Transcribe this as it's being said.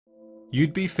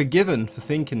You'd be forgiven for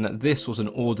thinking that this was an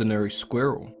ordinary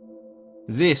squirrel.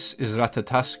 This is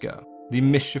Ratatoskr, the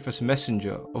mischievous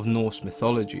messenger of Norse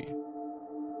mythology.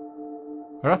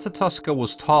 Ratatoskr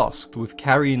was tasked with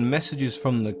carrying messages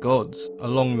from the gods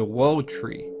along the world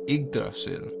tree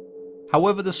Yggdrasil.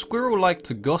 However, the squirrel liked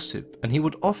to gossip, and he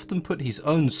would often put his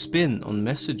own spin on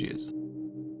messages.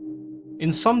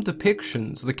 In some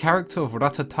depictions, the character of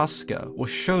Ratatoskr was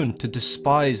shown to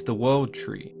despise the world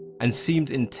tree and seemed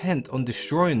intent on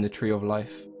destroying the tree of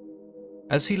life.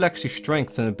 As he lacks the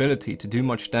strength and ability to do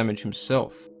much damage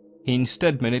himself, he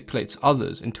instead manipulates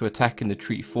others into attacking the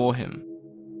tree for him.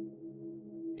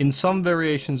 In some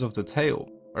variations of the tale,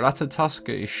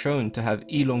 Ratatoskr is shown to have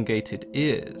elongated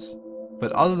ears,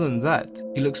 but other than that,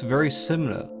 he looks very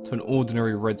similar to an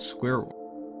ordinary red squirrel.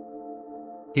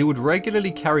 He would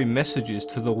regularly carry messages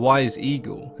to the wise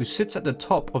eagle who sits at the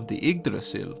top of the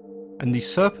Yggdrasil, and the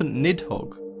serpent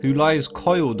Nidhogg who lies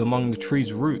coiled among the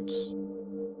tree's roots.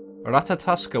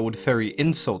 Ratatoskr would ferry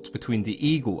insults between the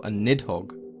eagle and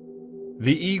Nidhogg.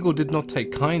 The eagle did not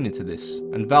take kindly to this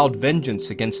and vowed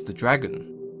vengeance against the dragon.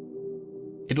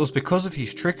 It was because of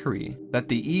his trickery that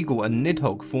the eagle and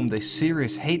Nidhogg formed a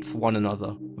serious hate for one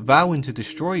another, vowing to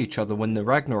destroy each other when the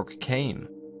Ragnarok came.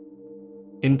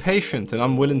 Impatient and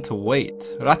unwilling to wait,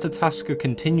 Ratatoskr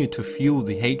continued to fuel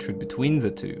the hatred between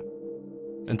the two,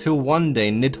 until one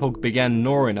day Nidhogg began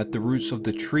gnawing at the roots of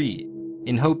the tree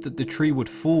in hope that the tree would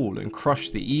fall and crush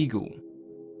the eagle.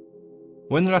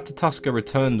 When Ratatoskr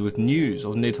returned with news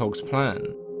of Nidhogg's plan,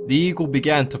 the eagle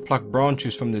began to pluck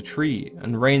branches from the tree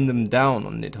and rain them down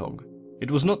on Nidhogg.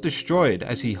 It was not destroyed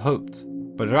as he hoped,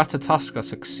 but Ratatoskr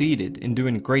succeeded in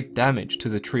doing great damage to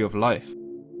the Tree of Life.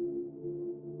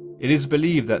 It is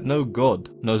believed that no god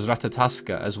knows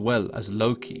Ratatoskr as well as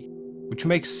Loki, which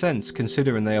makes sense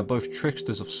considering they are both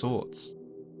tricksters of sorts.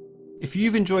 If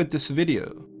you've enjoyed this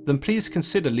video, then please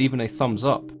consider leaving a thumbs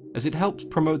up, as it helps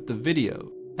promote the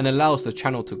video and allows the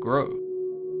channel to grow.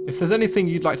 If there's anything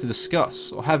you'd like to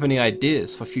discuss or have any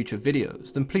ideas for future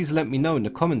videos, then please let me know in the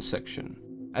comments section.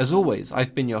 As always,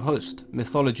 I've been your host,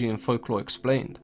 Mythology and Folklore Explained.